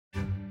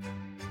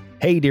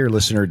Hey, dear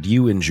listener, do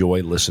you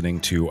enjoy listening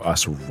to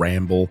us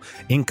ramble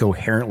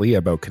incoherently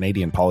about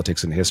Canadian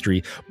politics and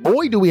history?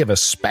 Boy, do we have a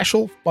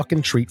special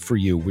fucking treat for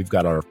you. We've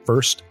got our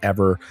first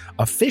ever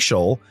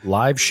official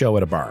live show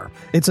at a bar.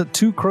 It's at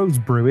Two Crows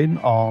Brewing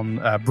on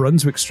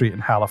Brunswick Street in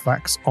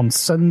Halifax on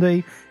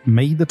Sunday,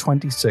 May the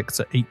 26th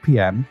at 8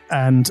 p.m.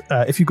 And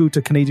if you go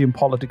to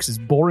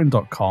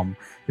CanadianPoliticsIsBoring.com,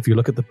 if you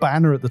look at the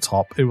banner at the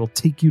top, it will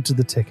take you to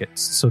the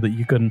tickets so that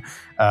you can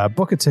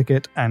book a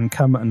ticket and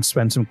come and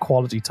spend some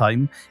quality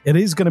time. It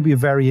is going to be a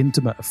very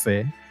intimate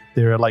affair.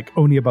 There are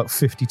only about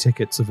 50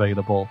 tickets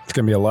available. It's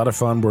going to be a lot of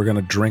fun. We're going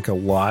to drink a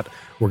lot.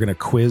 We're going to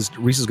quiz.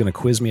 Reese is going to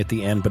quiz me at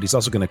the end, but he's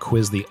also going to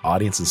quiz the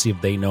audience and see if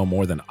they know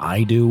more than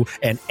I do.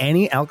 And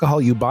any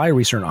alcohol you buy,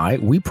 Reese and I,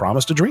 we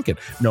promise to drink it,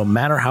 no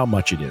matter how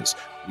much it is.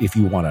 If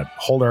you want to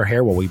hold our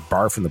hair while we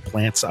barf from the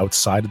plants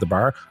outside of the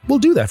bar, we'll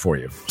do that for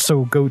you.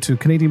 So go to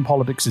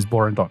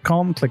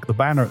CanadianPoliticsIsBoring.com, click the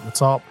banner at the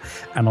top,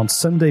 and on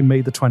Sunday, May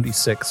the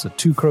 26th at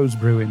Two Crows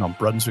Brewing on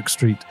Brunswick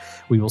Street,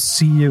 we will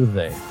see you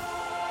there.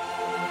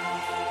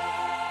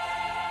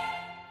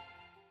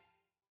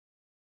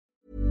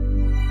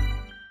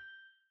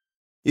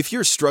 If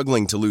you're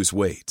struggling to lose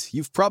weight,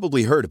 you've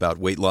probably heard about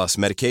weight loss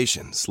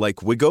medications like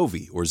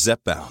Wegovy or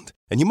Zepbound,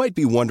 and you might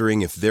be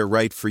wondering if they're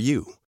right for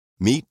you.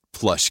 Meet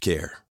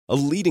PlushCare, a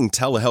leading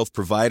telehealth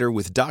provider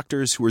with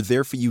doctors who are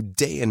there for you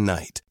day and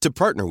night to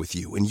partner with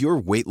you in your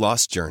weight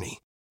loss journey.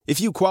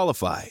 If you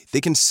qualify, they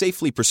can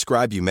safely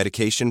prescribe you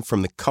medication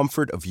from the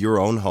comfort of your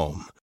own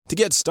home. To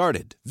get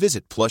started,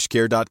 visit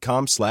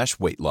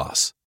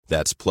plushcare.com/weightloss.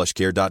 That's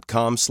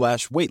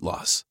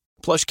plushcare.com/weightloss.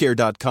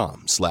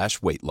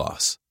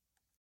 plushcare.com/weightloss.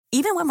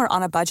 Even when we're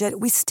on a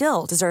budget, we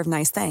still deserve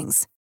nice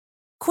things.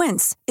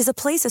 Quince is a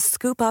place to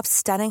scoop up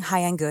stunning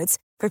high-end goods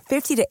for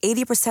 50 to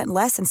 80%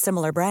 less than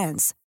similar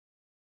brands.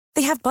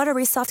 They have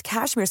buttery soft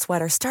cashmere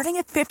sweaters starting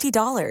at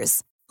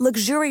 $50,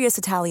 luxurious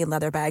Italian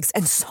leather bags,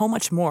 and so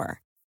much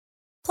more.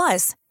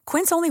 Plus,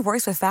 Quince only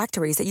works with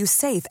factories that use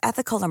safe,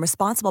 ethical, and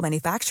responsible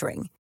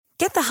manufacturing.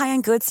 Get the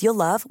high-end goods you'll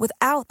love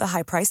without the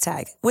high price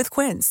tag with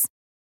Quince.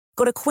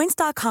 Go to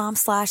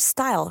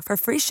quince.com/style for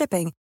free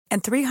shipping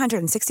and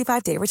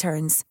 365-day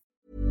returns.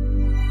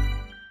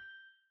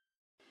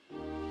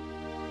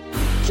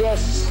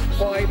 Just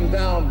quieten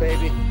down,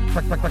 baby.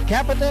 Per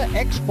capita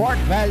export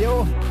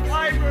value.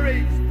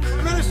 Libraries!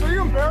 Minister, are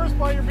you embarrassed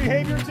by your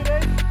behavior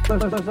today?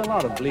 There's a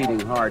lot of bleeding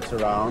hearts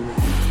around.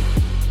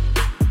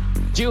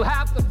 Do you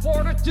have the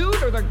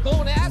fortitude or the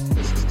gonads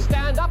to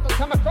stand up and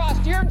come across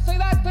here and say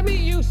that to me,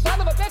 you son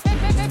of a bitch?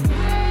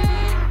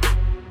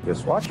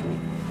 Just watch me.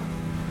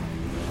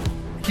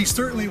 He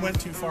certainly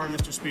went too far,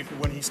 Mr. Speaker,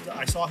 when I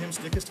saw him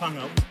stick his tongue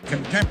out.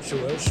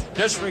 Contemptuous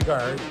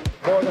disregard.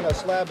 More than a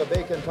slab of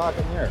bacon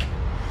talking here.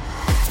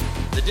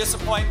 The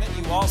disappointment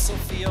you also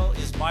feel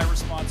is my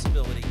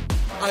responsibility.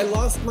 I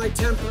lost my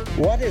temper.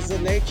 What is the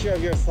nature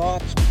of your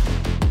thoughts?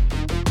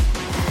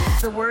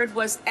 The word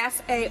was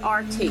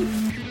F-A-R-T.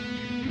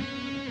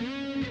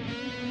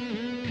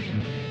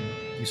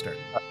 You start.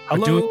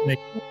 Hello,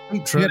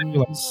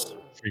 patrons.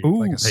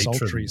 Like a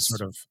sultry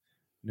sort of.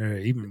 No,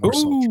 even more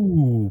sultry.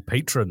 Ooh,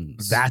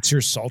 patrons. That's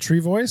your sultry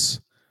voice?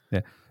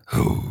 Yeah.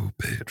 Oh,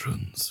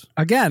 patrons.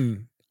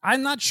 Again,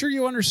 I'm not sure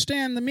you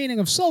understand the meaning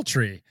of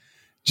sultry.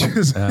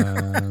 Just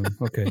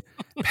okay.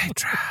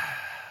 Patron.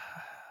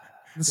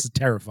 This is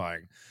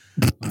terrifying,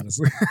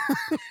 honestly.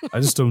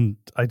 I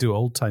do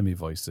old-timey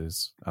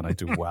voices and I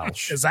do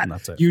Welsh. Is that, and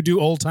that's it. You do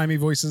old-timey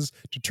voices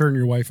to turn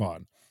your wife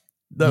on?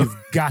 No. You've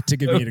got to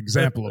give me an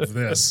example of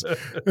this.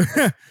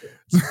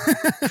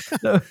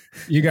 No.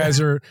 You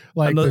guys are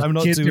like, I'm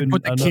not kids, doing, you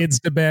put the kids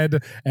to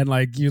bed and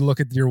you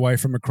look at your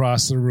wife from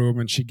across the room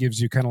and she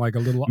gives you kind of like a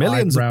little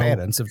Millions eyebrow. of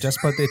parents have just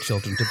put their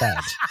children to bed.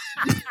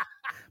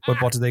 But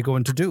what are they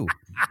going to do?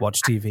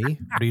 Watch TV?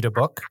 Read a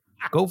book?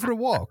 Go for a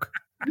walk?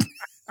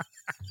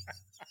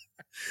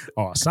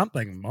 Or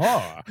something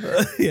more.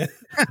 Yeah.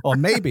 Or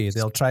maybe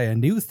they'll try a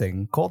new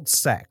thing called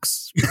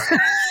sex.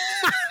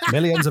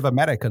 Millions of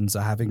Americans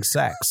are having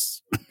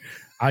sex.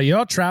 Are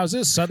your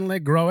trousers suddenly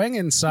growing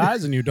in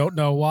size and you don't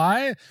know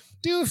why?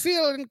 Do you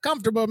feel an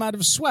uncomfortable amount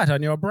of sweat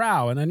on your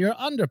brow and on your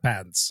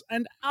underpants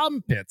and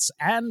armpits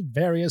and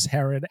various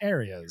hair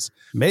areas?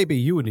 Maybe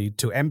you need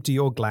to empty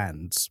your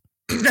glands.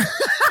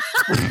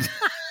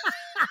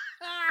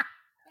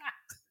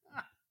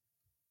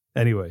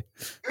 Anyway.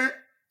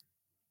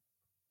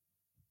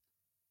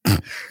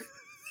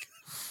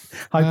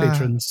 Hi,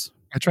 patrons.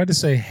 I tried to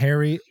say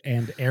hairy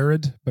and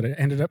arid, but it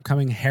ended up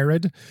coming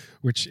Herod,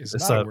 which is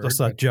That's not a word. That's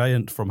that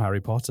giant from Harry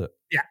Potter.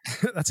 Yeah,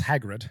 that's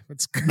Hagrid.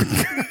 That's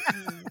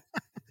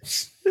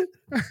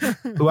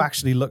who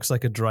actually looks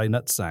like a dry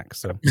nutsack.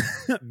 So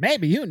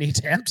maybe you need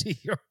to empty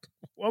your.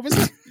 What was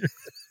it?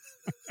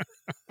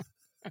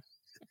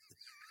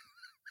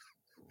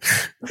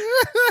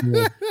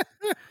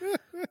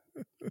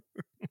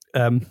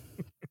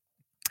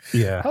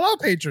 Yeah. Hello,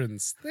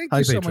 patrons. Thank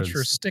you so much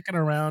for sticking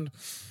around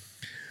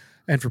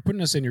and for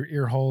putting us in your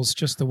ear holes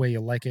just the way you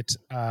like it.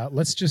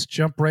 Let's just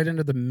jump right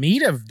into the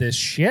meat of this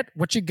shit.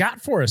 What you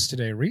got for us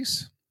today,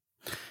 Reese?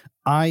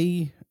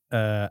 I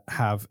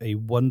have a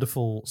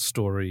wonderful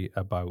story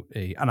about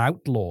an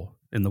outlaw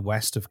in the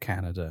west of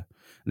Canada,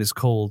 and it's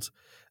called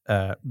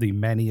The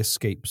Many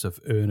Escapes of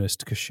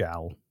Ernest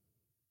Cashel.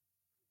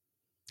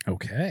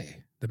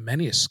 Okay. The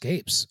Many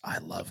Escapes. I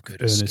love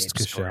good Ernest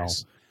escape Cashel.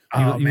 stories.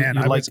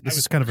 This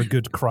is kind of a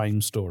good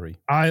crime story.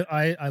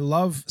 I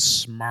love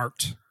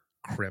smart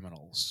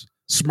criminals.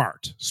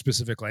 Smart,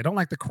 specifically. I don't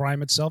like the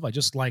crime itself. I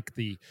just like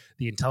the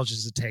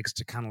intelligence it takes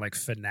to kind of like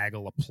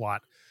finagle a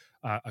plot,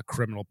 a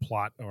criminal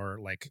plot, or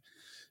like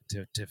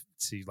to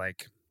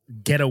like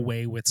get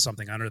away with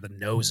something under the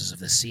noses of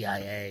the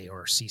CIA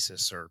or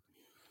CSIS or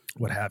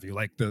what have you.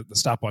 Like the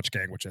Stopwatch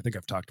Gang, which I think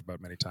I've talked about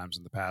many times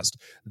in the past.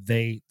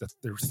 There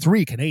were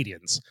 3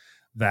 Canadians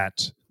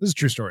that, this is a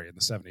true story, in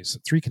the 70s,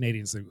 3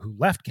 Canadians who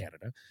left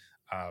Canada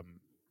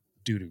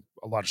due to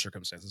a lot of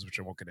circumstances, which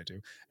I won't get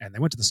into. And they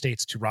went to the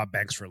States to rob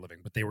banks for a living,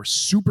 but they were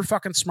super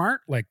fucking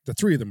smart. Like the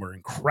 3 of them were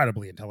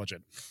incredibly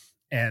intelligent,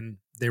 and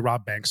they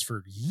robbed banks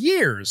for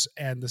years.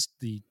 And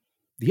the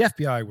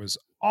FBI was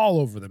all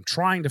over them,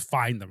 trying to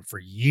find them for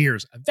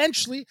years.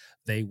 Eventually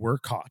they were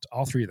caught.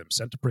 All 3 of them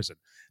sent to prison.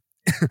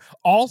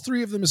 All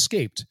 3 of them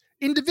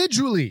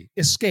individually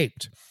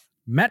escaped,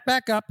 met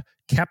back up,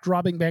 kept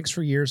robbing banks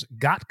for years,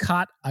 got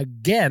caught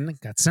again,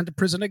 got sent to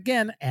prison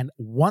again, and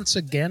once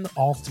again,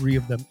 all 3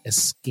 of them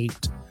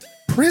escaped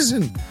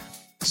prison.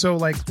 So,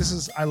 like,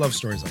 I love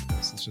stories like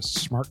this. It's just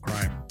smart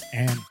crime,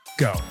 and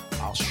go.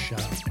 I'll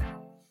shut up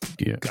now.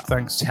 Yeah, go.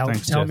 Thanks. Tell me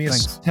a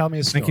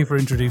story. Thank you for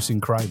introducing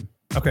crime.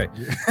 Okay.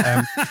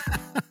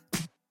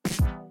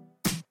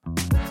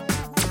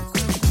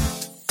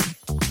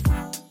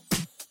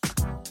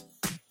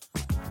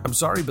 I'm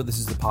sorry, but this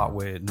is the part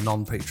where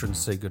non-patrons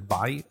say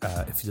goodbye.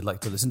 If you'd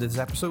like to listen to this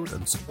episode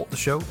and support the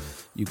show,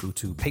 you go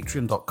to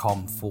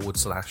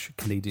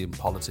patreon.com/Canadian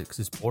Politics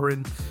is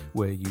Boring,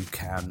 where you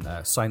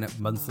can sign up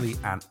monthly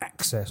and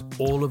access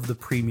all of the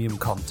premium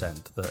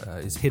content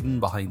that is hidden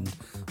behind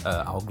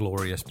our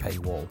glorious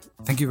paywall.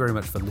 Thank you very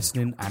much for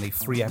listening, and a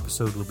free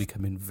episode will be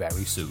coming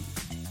very soon.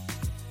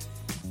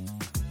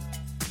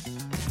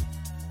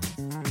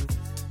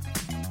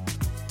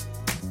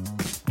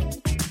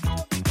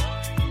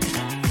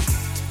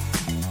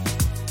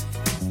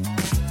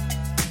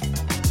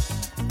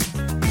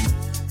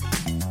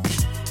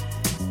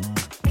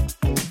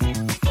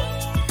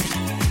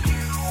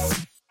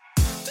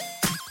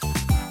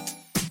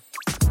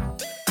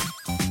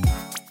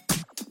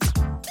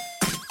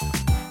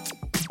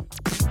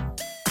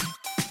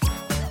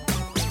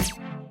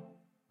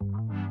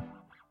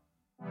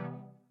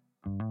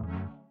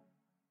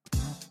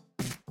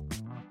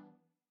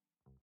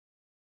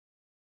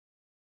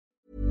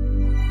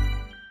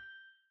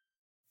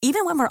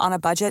 Even when we're on a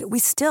budget, we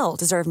still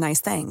deserve nice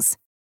things.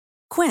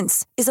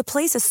 Quince is a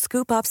place to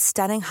scoop up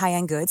stunning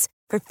high-end goods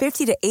for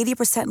 50 to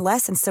 80%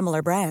 less than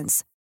similar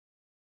brands.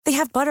 They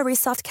have buttery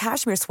soft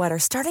cashmere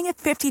sweaters starting at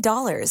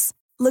 $50,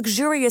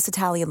 luxurious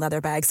Italian leather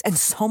bags, and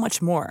so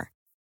much more.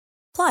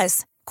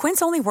 Plus,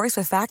 Quince only works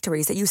with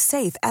factories that use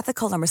safe,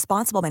 ethical, and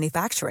responsible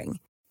manufacturing.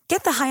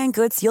 Get the high-end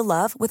goods you'll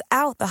love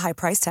without the high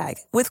price tag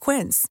with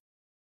Quince.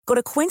 Go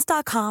to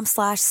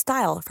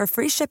quince.com/style for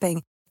free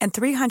shipping and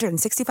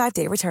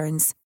 365-day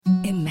returns.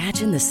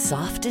 Imagine the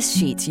softest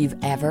sheets you've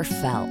ever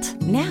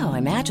felt. Now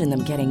imagine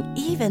them getting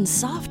even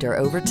softer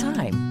over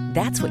time.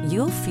 That's what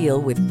you'll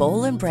feel with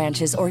Boll &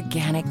 Branch's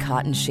organic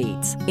cotton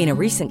sheets. In a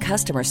recent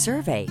customer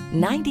survey,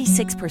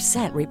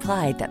 96%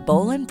 replied that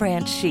Boll &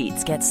 Branch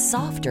sheets get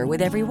softer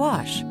with every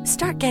wash.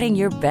 Start getting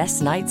your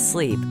best night's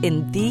sleep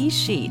in these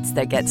sheets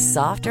that get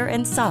softer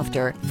and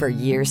softer for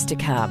years to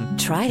come.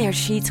 Try their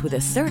sheets with a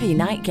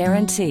 30-night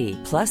guarantee.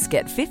 Plus,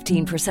 get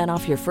 15%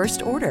 off your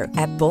first order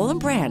at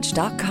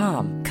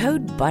bollandbranch.com.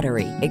 Code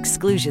BUTTERY.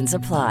 Exclusions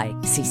apply.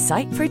 See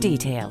site for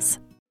details.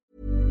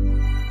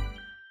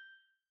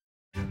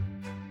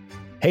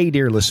 Hey,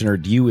 dear listener,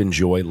 do you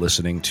enjoy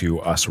listening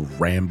to us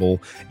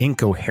ramble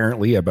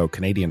incoherently about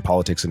Canadian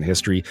politics and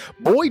history?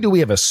 Boy, do we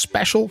have a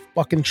special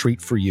fucking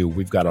treat for you.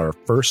 We've got our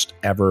first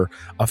ever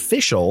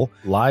official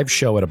live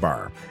show at a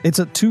bar. It's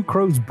at Two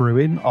Crows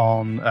Brewing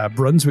on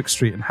Brunswick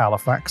Street in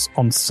Halifax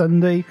on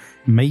Sunday,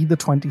 May the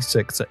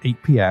 26th at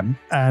 8 p.m.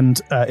 And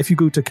if you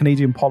go to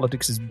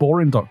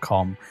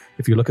CanadianPoliticsIsBoring.com,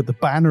 if you look at the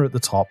banner at the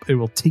top, it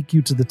will take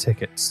you to the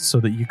tickets so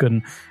that you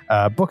can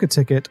book a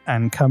ticket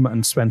and come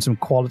and spend some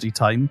quality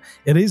time.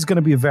 It is going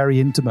to be a very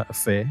intimate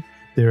affair.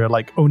 There are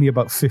like only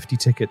about 50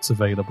 tickets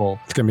available.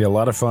 It's going to be a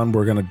lot of fun.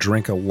 We're going to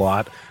drink a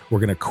lot. We're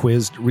going to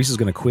quiz. Reese is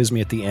going to quiz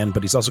me at the end,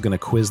 but he's also going to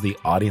quiz the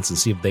audience and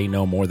see if they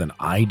know more than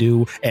I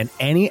do. And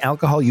any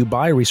alcohol you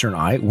buy, Reese and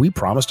I, we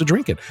promise to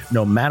drink it,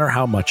 no matter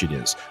how much it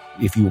is.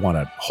 If you want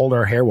to hold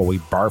our hair while we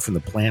barf from the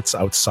plants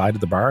outside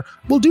of the bar,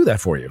 we'll do that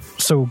for you.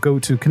 So go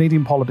to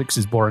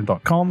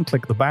CanadianPoliticsIsBoring.com,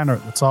 click the banner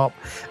at the top,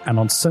 and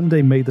on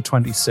Sunday, May the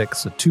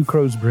 26th at Two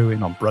Crows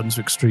Brewing on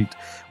Brunswick Street,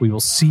 we will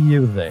see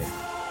you there.